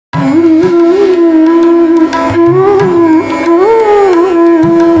Maharaj,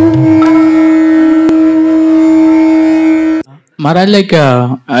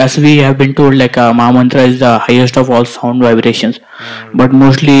 as we have been told, Mahamantra is the highest of all sound vibrations. But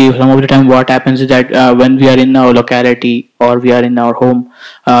mostly, some of the time, what happens is that when we are in our locality or we are in our home,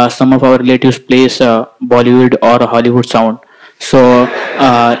 some of our relatives plays Bollywood or Hollywood sound. So,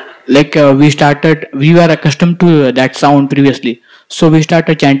 we were accustomed to that sound previously. So we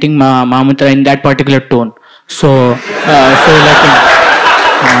started chanting Mahamantra in that particular tone. So,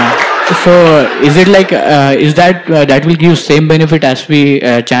 so is it is that that will give same benefit as we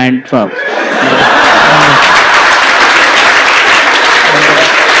chant from?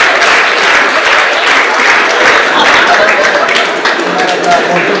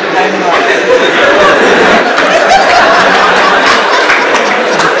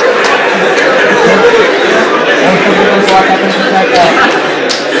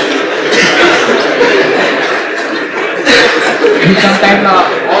 Sometimes all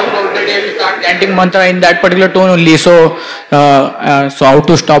throughout the day we start chanting mantra in that particular tone only. So, so how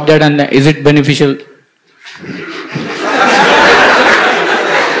to stop that, and is it beneficial?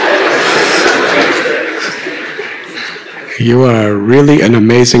 You are really an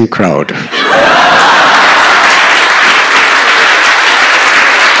amazing crowd.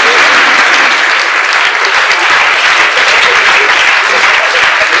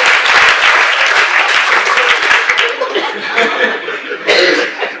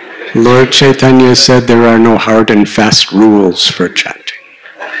 Lord Chaitanya said there are no hard and fast rules for chanting.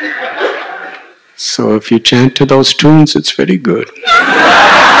 So if you chant to those tunes, it's very good.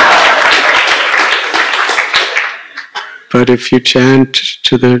 But if you chant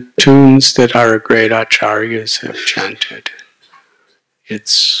to the tunes that our great acharyas have chanted,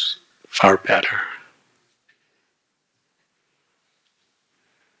 it's far better.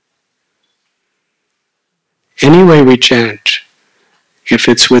 Any way we chant, if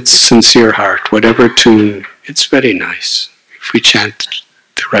it's with sincere heart, whatever tune, it's very nice. If we chant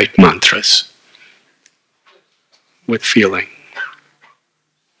the right mantras with feeling.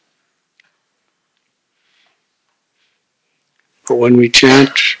 But when we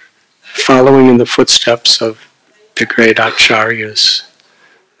chant following in the footsteps of the great acharyas,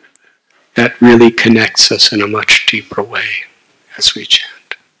 that really connects us in a much deeper way as we chant.